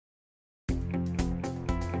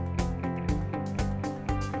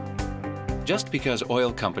Just because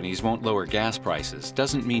oil companies won't lower gas prices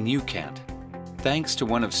doesn't mean you can't, thanks to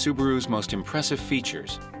one of Subaru's most impressive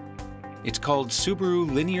features. It's called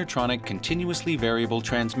Subaru Lineartronic Continuously Variable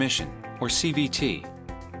Transmission, or CVT.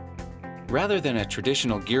 Rather than a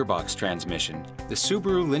traditional gearbox transmission, the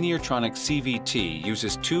Subaru Lineartronic CVT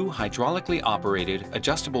uses two hydraulically operated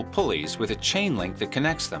adjustable pulleys with a chain link that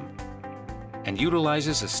connects them, and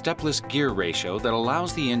utilizes a stepless gear ratio that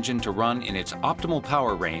allows the engine to run in its optimal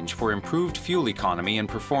power range for improved fuel economy and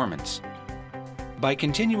performance. By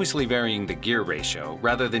continuously varying the gear ratio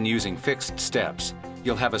rather than using fixed steps,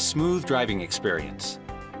 you'll have a smooth driving experience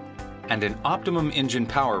and an optimum engine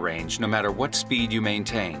power range no matter what speed you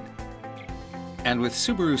maintain. And with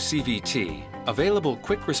Subaru CVT, available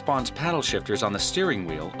quick response paddle shifters on the steering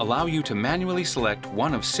wheel allow you to manually select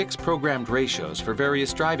one of 6 programmed ratios for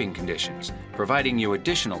various driving conditions, providing you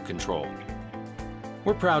additional control.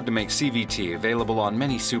 We're proud to make CVT available on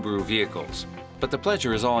many Subaru vehicles, but the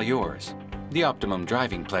pleasure is all yours. The optimum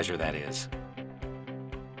driving pleasure, that is.